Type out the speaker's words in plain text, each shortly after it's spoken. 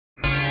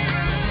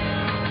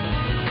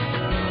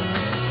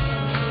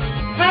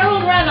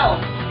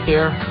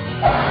here.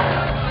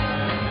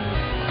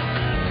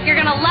 You're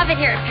gonna love it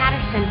here at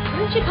Patterson. Why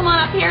don't you come on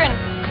up here and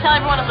tell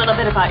everyone a little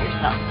bit about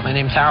yourself? My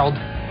name's Harold,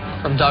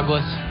 from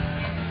Douglas.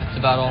 That's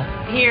about all.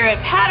 Here at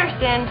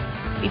Patterson,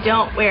 we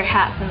don't wear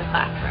hats in the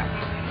classroom.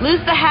 Lose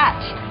the hat.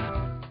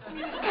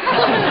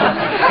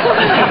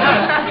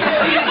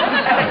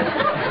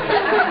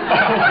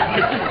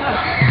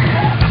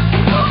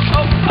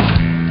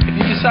 If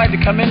you decide to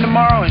come in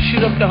tomorrow and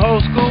shoot up the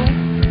whole school,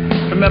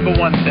 remember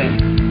one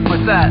thing.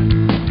 What's that?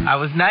 I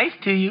was nice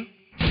to you.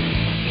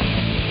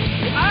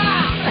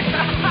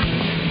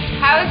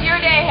 How was your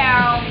day,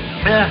 Harold?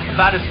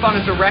 About as fun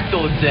as a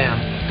rectal exam.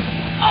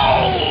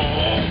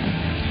 Oh!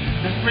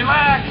 Just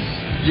relax.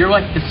 You're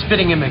like the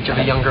spitting image of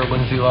a younger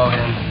Lindsay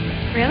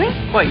Lohan. Really?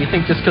 What, you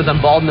think just because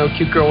I'm bald, no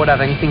cute girl would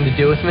have anything to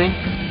do with me?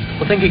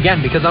 Well, think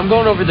again, because I'm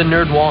going over the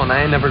nerd wall and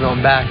I ain't never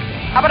going back.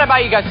 How about I buy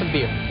you guys some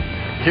beer?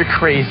 You're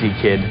crazy,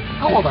 kid.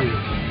 How old are you?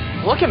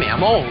 Look at me,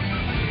 I'm old.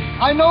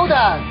 I know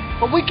that,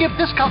 but we give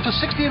discount to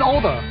 60 and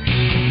older.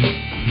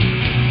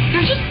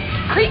 You're just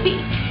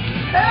creepy.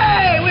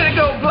 Hey, way to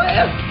go,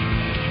 player.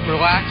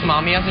 Relax,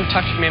 Mommy hasn't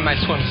touched me in my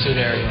swimsuit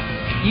area.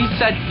 You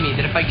said to me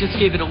that if I just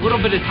gave it a little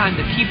bit of time,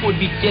 that people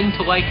would begin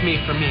to like me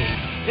for me.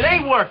 It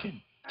ain't working.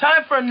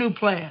 Time for a new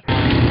plan.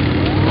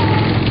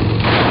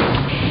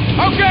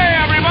 Okay,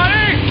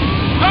 everybody,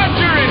 start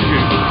your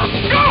engine.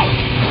 Go!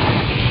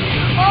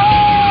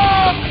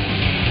 Oh!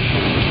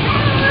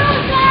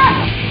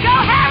 Go,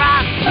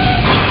 Harold!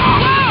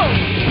 Whoa!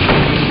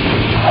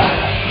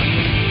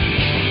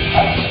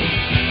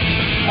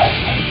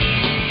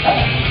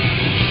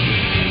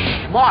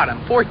 Maud,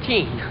 I'm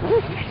 14.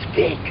 That's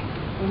big.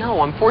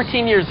 No, I'm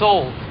 14 years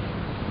old.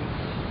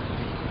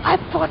 I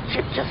thought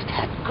you just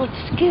had good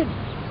skin.